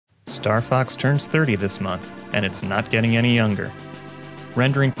Star Fox turns 30 this month, and it's not getting any younger.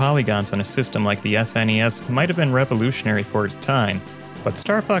 Rendering polygons on a system like the SNES might have been revolutionary for its time, but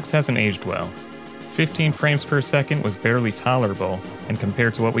Star Fox hasn't aged well. 15 frames per second was barely tolerable, and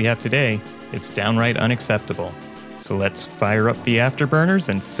compared to what we have today, it's downright unacceptable. So let's fire up the afterburners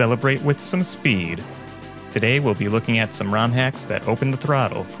and celebrate with some speed. Today we'll be looking at some ROM hacks that open the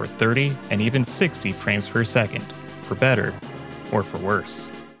throttle for 30 and even 60 frames per second, for better or for worse.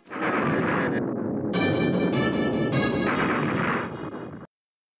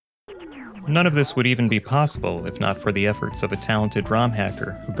 None of this would even be possible if not for the efforts of a talented ROM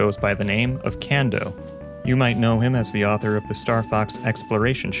hacker who goes by the name of Kando. You might know him as the author of the Star Fox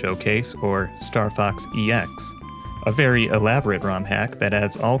Exploration Showcase, or Star Fox EX, a very elaborate ROM hack that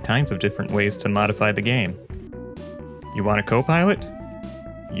adds all kinds of different ways to modify the game. You want a co-pilot?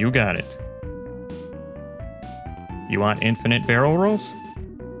 You got it. You want infinite barrel rolls?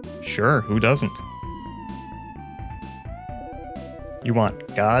 Sure, who doesn't? You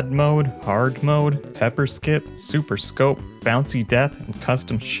want God mode, hard mode, pepper skip, super scope, bouncy death, and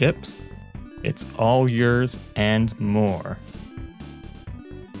custom ships? It's all yours and more.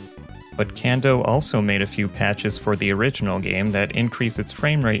 But Kando also made a few patches for the original game that increase its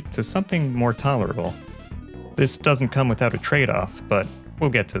frame rate to something more tolerable. This doesn't come without a trade-off, but we'll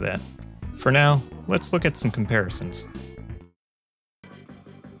get to that. For now, let's look at some comparisons.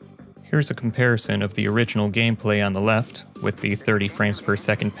 Here's a comparison of the original gameplay on the left with the 30 frames per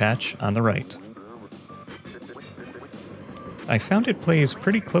second patch on the right. I found it plays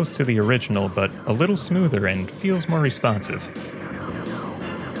pretty close to the original, but a little smoother and feels more responsive.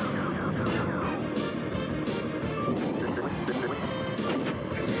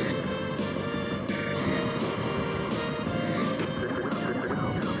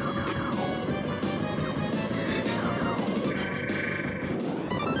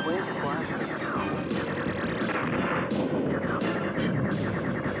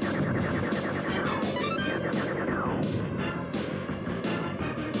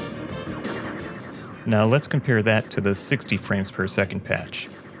 Now let's compare that to the 60 frames per second patch.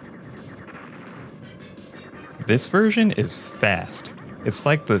 This version is fast. It's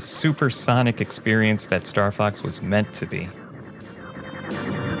like the supersonic experience that Star Fox was meant to be.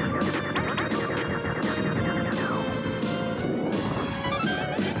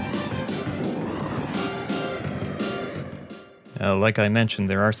 Now, like I mentioned,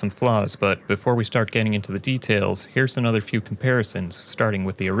 there are some flaws, but before we start getting into the details, here's another few comparisons, starting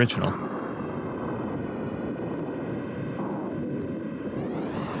with the original.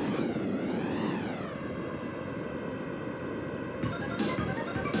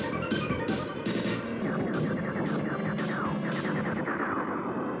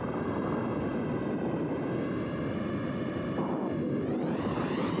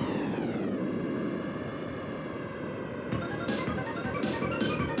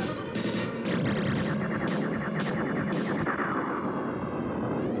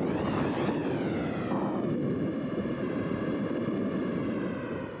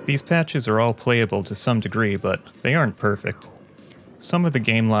 These patches are all playable to some degree, but they aren't perfect. Some of the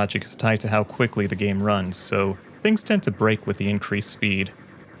game logic is tied to how quickly the game runs, so things tend to break with the increased speed.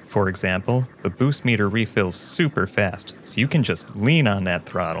 For example, the boost meter refills super fast, so you can just lean on that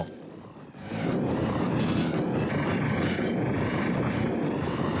throttle.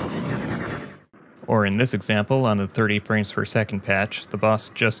 Or in this example, on the 30 frames per second patch, the boss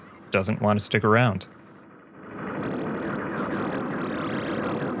just doesn't want to stick around.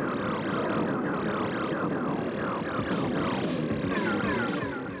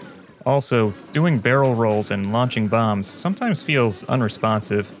 Also, doing barrel rolls and launching bombs sometimes feels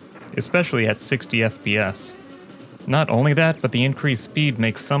unresponsive, especially at 60 FPS. Not only that, but the increased speed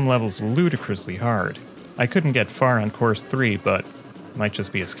makes some levels ludicrously hard. I couldn't get far on Course 3, but it might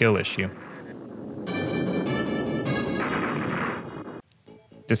just be a skill issue.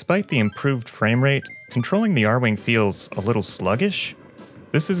 Despite the improved frame rate, controlling the R-Wing feels a little sluggish.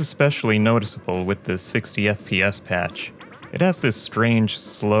 This is especially noticeable with the 60 FPS patch. It has this strange,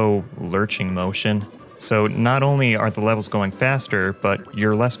 slow, lurching motion, so not only are the levels going faster, but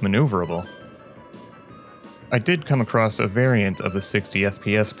you're less maneuverable. I did come across a variant of the 60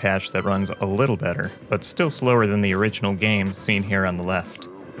 FPS patch that runs a little better, but still slower than the original game seen here on the left.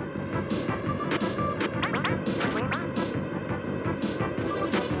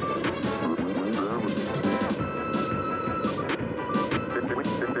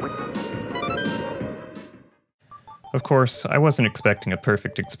 Of course, I wasn't expecting a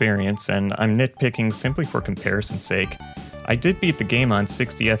perfect experience, and I'm nitpicking simply for comparison's sake. I did beat the game on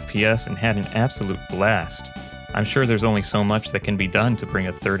 60 FPS and had an absolute blast. I'm sure there's only so much that can be done to bring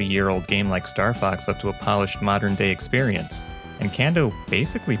a 30-year-old game like Star Fox up to a polished modern-day experience, and Kando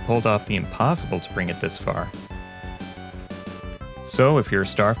basically pulled off the impossible to bring it this far. So if you're a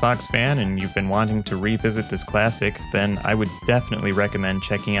Star Fox fan and you've been wanting to revisit this classic, then I would definitely recommend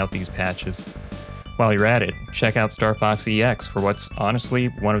checking out these patches. While you're at it, check out Star Fox EX for what's honestly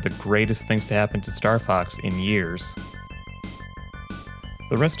one of the greatest things to happen to Star Fox in years.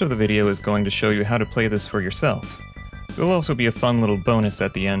 The rest of the video is going to show you how to play this for yourself. There'll also be a fun little bonus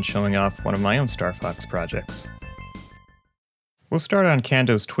at the end showing off one of my own Star Fox projects. We'll start on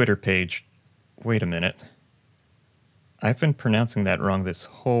Kando's Twitter page. Wait a minute. I've been pronouncing that wrong this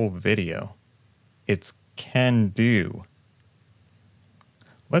whole video. It's Can-Do.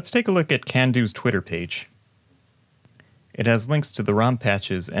 Let's take a look at Can-Do's Twitter page. It has links to the ROM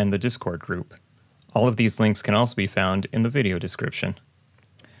patches and the Discord group. All of these links can also be found in the video description.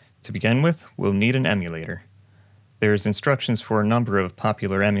 To begin with, we'll need an emulator. There's instructions for a number of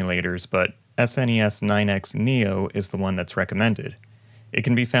popular emulators, but SNES 9X Neo is the one that's recommended. It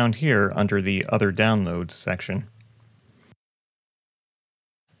can be found here under the Other Downloads section.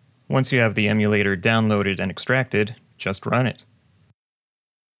 Once you have the emulator downloaded and extracted, just run it.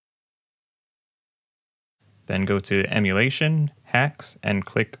 Then go to Emulation, Hacks, and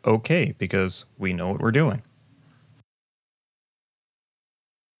click OK because we know what we're doing.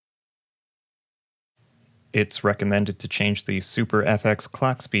 It's recommended to change the Super FX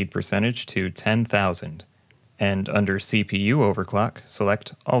clock speed percentage to 10,000, and under CPU overclock,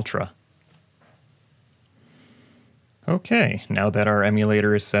 select Ultra. Okay, now that our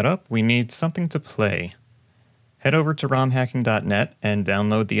emulator is set up, we need something to play. Head over to romhacking.net and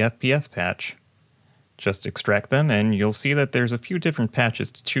download the FPS patch. Just extract them and you'll see that there's a few different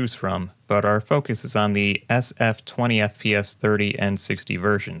patches to choose from, but our focus is on the SF20 FPS 30 and 60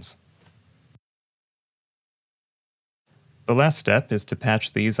 versions. The last step is to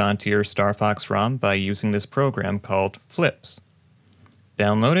patch these onto your Star Fox ROM by using this program called Flips.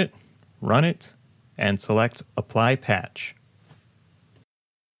 Download it, run it, and select Apply Patch.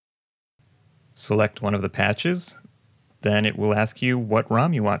 Select one of the patches, then it will ask you what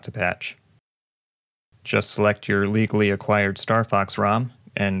ROM you want to patch. Just select your legally acquired Star Fox ROM,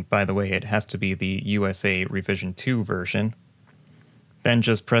 and by the way, it has to be the USA Revision 2 version. Then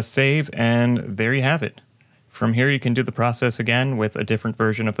just press Save, and there you have it. From here you can do the process again with a different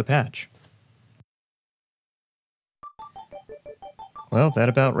version of the patch. Well, that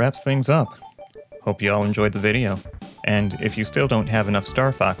about wraps things up. Hope you all enjoyed the video. And if you still don't have enough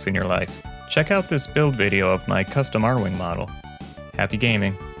Star Fox in your life, check out this build video of my custom R-Wing model. Happy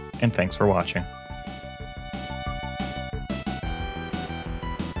gaming, and thanks for watching.